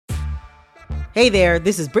Hey there,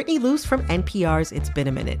 this is Brittany Luce from NPR's It's Been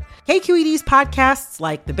a Minute. KQED's podcasts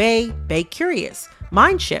like The Bay Curious,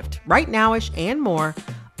 Mind Shift, Right Nowish, and more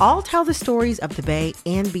all tell the stories of the Bay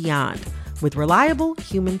and beyond with reliable,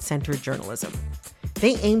 human-centered journalism.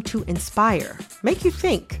 They aim to inspire, make you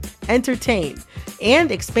think, entertain, and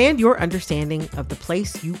expand your understanding of the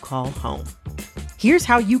place you call home. Here's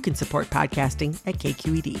how you can support podcasting at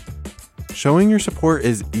KQED. Showing your support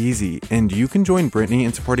is easy, and you can join Brittany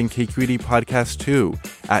in supporting KQED Podcast too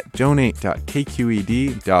at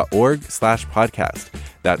donate.kqed.org/podcast.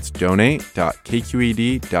 That's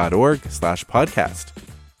donate.kqed.org/podcast.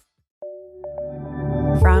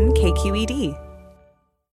 From KQED.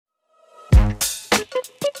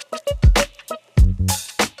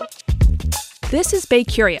 This is Bay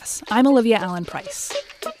Curious. I'm Olivia Allen Price.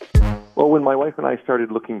 Well, when my wife and I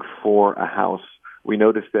started looking for a house, we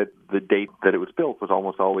noticed that the date that it was built was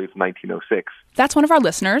almost always 1906. That's one of our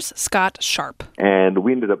listeners, Scott Sharp. And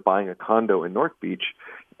we ended up buying a condo in North Beach,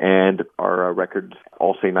 and our records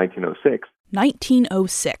all say 1906.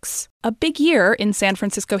 1906. A big year in San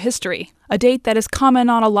Francisco history. A date that is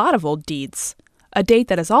common on a lot of old deeds. A date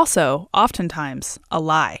that is also, oftentimes, a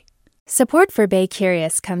lie. Support for Bay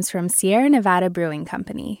Curious comes from Sierra Nevada Brewing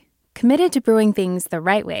Company. Committed to brewing things the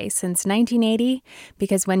right way since 1980,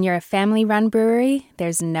 because when you're a family-run brewery,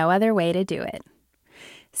 there's no other way to do it.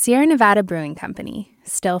 Sierra Nevada Brewing Company,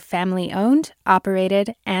 still family-owned,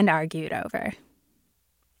 operated, and argued over.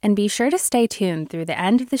 And be sure to stay tuned through the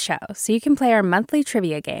end of the show so you can play our monthly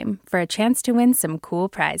trivia game for a chance to win some cool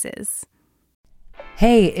prizes.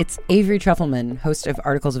 Hey, it's Avery Trufelman, host of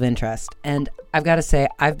Articles of Interest, and I've got to say,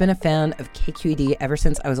 I've been a fan of KQED ever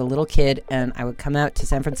since I was a little kid, and I would come out to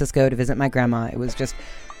San Francisco to visit my grandma. It was just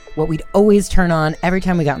what we'd always turn on every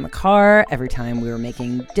time we got in the car, every time we were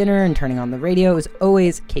making dinner and turning on the radio. It was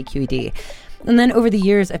always KQED. And then over the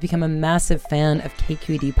years, I've become a massive fan of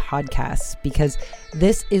KQED podcasts because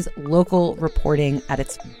this is local reporting at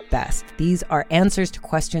its best. These are answers to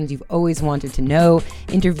questions you've always wanted to know,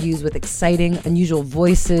 interviews with exciting, unusual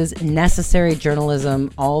voices, necessary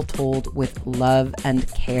journalism, all told with love and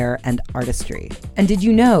care and artistry. And did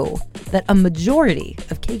you know that a majority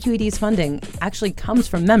of KQED's funding actually comes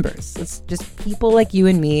from members? It's just people like you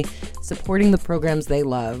and me supporting the programs they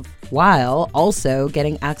love, while also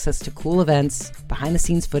getting access to cool events,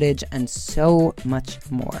 behind-the-scenes footage, and so much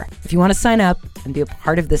more. If you want to sign up and be a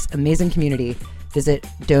part of this amazing community, visit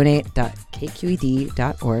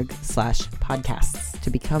donate.kqed.org/podcasts to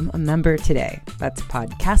become a member today. That's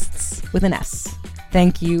podcasts with an S.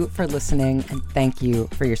 Thank you for listening, and thank you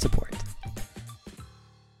for your support.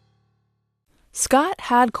 Scott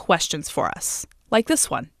had questions for us, like this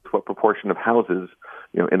one. What proportion of houses,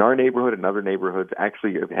 in our neighborhood and other neighborhoods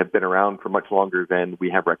actually have been around for much longer than we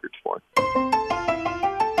have records for?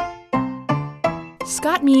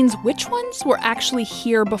 Scott means which ones were actually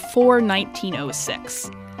here before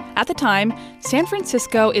 1906. At the time, San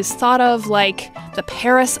Francisco is thought of like the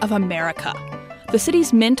Paris of America. The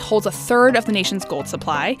city's mint holds a third of the nation's gold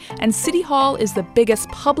supply, and City Hall is the biggest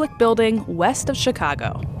public building west of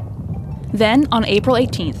Chicago. Then, on April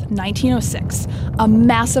 18th, 1906, a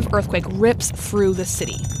massive earthquake rips through the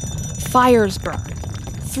city. Fires burn.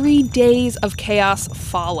 3 days of chaos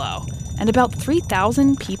follow, and about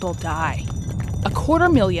 3,000 people die.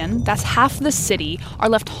 250,000, that's half the city, are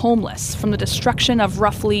left homeless from the destruction of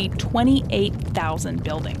roughly 28,000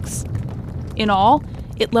 buildings. In all,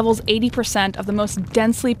 it levels 80% of the most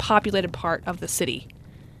densely populated part of the city.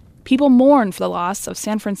 People mourn for the loss of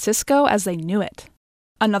San Francisco as they knew it.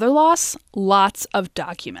 Another loss? Lots of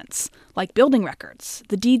documents, like building records,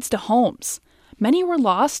 the deeds to homes. Many were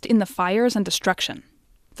lost in the fires and destruction.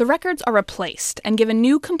 The records are replaced and given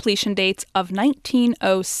new completion dates of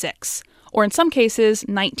 1906, or in some cases,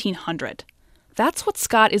 1900. That's what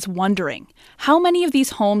Scott is wondering. How many of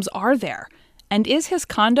these homes are there? And is his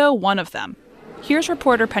condo one of them? Here's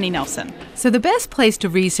reporter Penny Nelson. So the best place to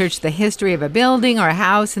research the history of a building or a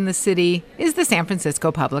house in the city is the San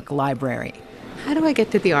Francisco Public Library. How do I get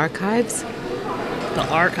to the archives? The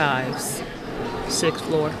archives. 6th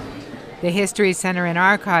floor. The History Center and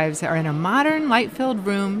archives are in a modern, light-filled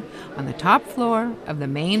room on the top floor of the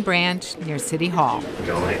main branch near City Hall.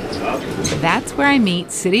 That's where I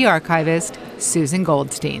meet city archivist Susan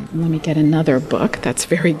Goldstein. Let me get another book. That's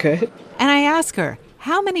very good. And I ask her,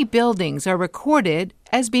 how many buildings are recorded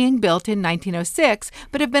as being built in 1906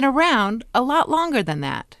 but have been around a lot longer than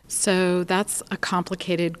that? So that's a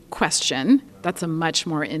complicated question. That's a much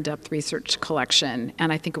more in-depth research collection,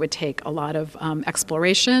 and I think it would take a lot of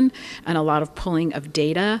exploration and a lot of pulling of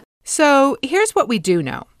data. So here's what we do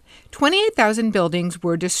know. 28,000 buildings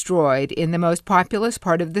were destroyed in the most populous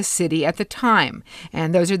part of the city at the time,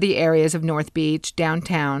 and those are the areas of North Beach,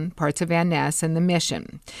 downtown, parts of Van Ness, and the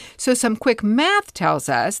Mission. So some quick math tells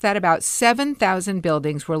us that about 7,000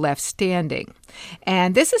 buildings were left standing.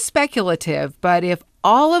 And this is speculative, but if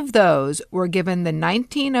all of those were given the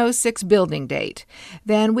 1906 building date,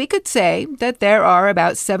 then we could say that there are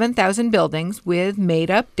about 7,000 buildings with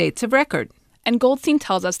made-up dates of record. And Goldstein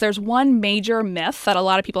tells us there's one major myth that a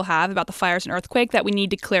lot of people have about the fires and earthquake that we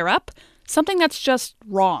need to clear up, something that's just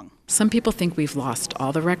wrong. Some people think we've lost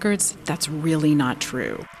all the records. That's really not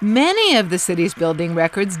true. Many of the city's building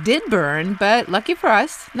records did burn, but lucky for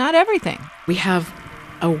us, not everything. We have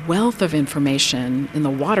a wealth of information in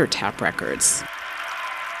the water tap records.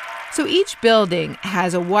 So each building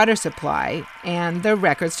has a water supply and the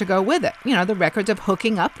records to go with it, the records of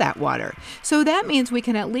hooking up that water. So that means we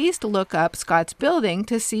can at least look up Scott's building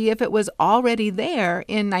to see if it was already there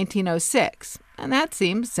in 1906. And that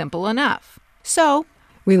seems simple enough. So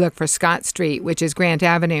we look for Scott Street, which is Grant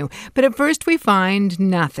Avenue, but at first we find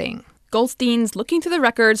nothing. Goldstein's looking through the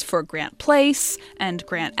records for Grant Place and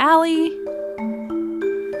Grant Alley.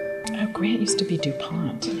 Oh, Grant used to be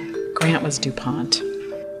DuPont. Grant was DuPont.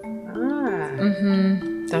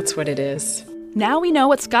 That's what it is. Now we know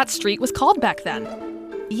what Scott Street was called back then.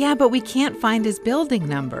 Yeah, but we can't find his building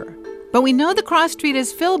number. But we know the cross street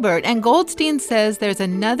is Filbert, and Goldstein says there's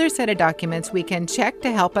another set of documents we can check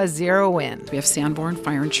to help us zero in. We have Sanborn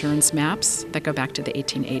fire insurance maps that go back to the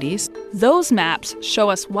 1880s. Those maps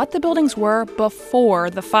show us what the buildings were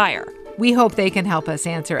before the fire. We hope they can help us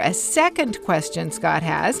answer a second question Scott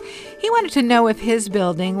has. He wanted to know if his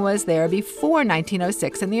building was there before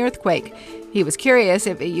 1906 and the earthquake. He was curious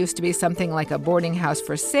if it used to be something like a boarding house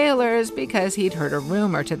for sailors because he'd heard a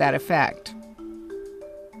rumor to that effect.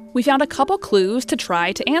 We found a couple clues to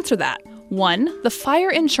try to answer that. One, the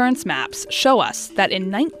fire insurance maps show us that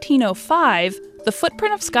in 1905, the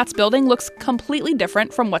footprint of Scott's building looks completely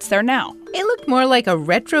different from what's there now. It looked more like a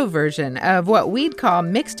retro version of what we'd call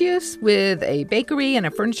mixed use, with a bakery and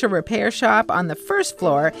a furniture repair shop on the first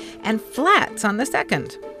floor and flats on the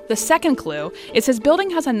second. The second clue is his building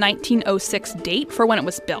has a 1906 date for when it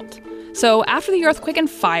was built. So after the earthquake and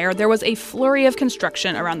fire, there was a flurry of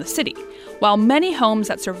construction around the city. While many homes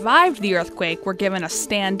that survived the earthquake were given a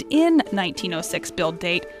stand-in 1906 build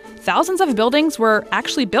date, thousands of buildings were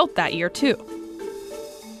actually built that year too.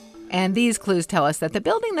 And these clues tell us that the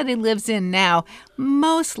building that he lives in now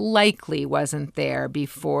most likely wasn't there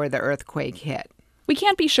before the earthquake hit. We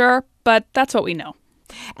can't be sure, but that's what we know.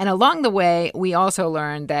 And along the way, we also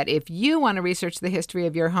learned that if you want to research the history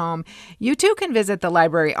of your home, you too can visit the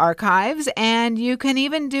library archives, and you can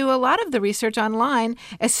even do a lot of the research online,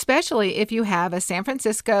 especially if you have a San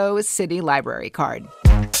Francisco City Library card.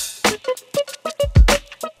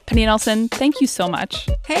 Penny Nelson, thank you so much.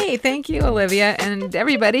 Hey, thank you, Olivia, and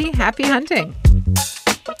everybody, happy hunting.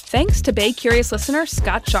 Thanks to Bay Curious listener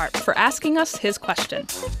Scott Sharp for asking us his question.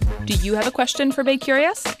 Do you have a question for Bay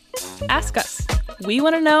Curious? Ask us. We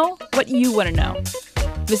want to know what you want to know.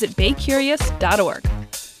 Visit baycurious.org.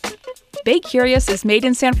 Bay Curious is made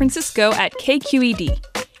in San Francisco at KQED.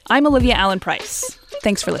 I'm Olivia Allen Price.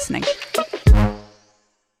 Thanks for listening.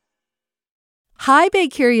 Hi, Bay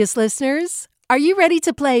Curious listeners. Are you ready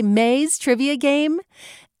to play May's trivia game?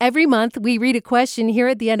 Every month, we read a question here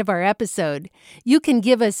at the end of our episode. You can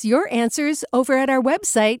give us your answers over at our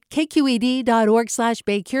website,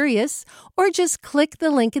 kqed.org/baycurious, or just click the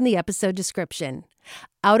link in the episode description.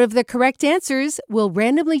 Out of the correct answers, we'll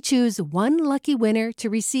randomly choose one lucky winner to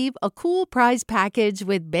receive a cool prize package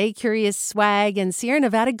with Bay Curious swag and Sierra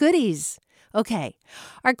Nevada goodies. Okay,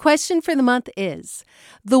 our question for the month is,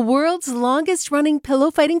 the world's longest-running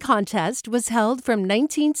pillow fighting contest was held from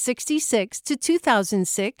 1966 to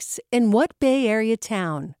 2006 in what Bay Area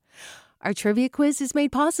town? Our trivia quiz is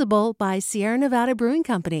made possible by Sierra Nevada Brewing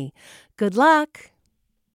Company. Good luck!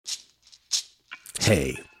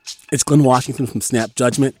 Hey, it's Glenn Washington from Snap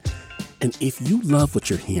Judgment, and if you love what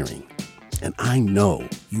you're hearing, and I know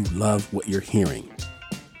you love what you're hearing,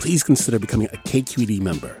 please consider becoming a KQED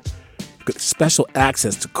member. Get special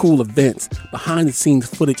access to cool events, behind-the-scenes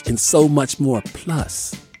footage, and so much more.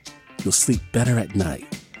 Plus, you'll sleep better at night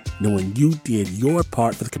knowing you did your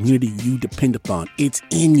part for the community you depend upon. It's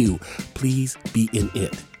in you. Please be in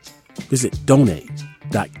it. Visit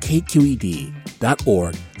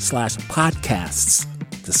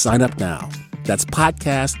donate.kqed.org/podcasts to sign up now. That's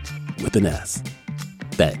podcast with an S.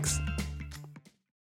 Thanks.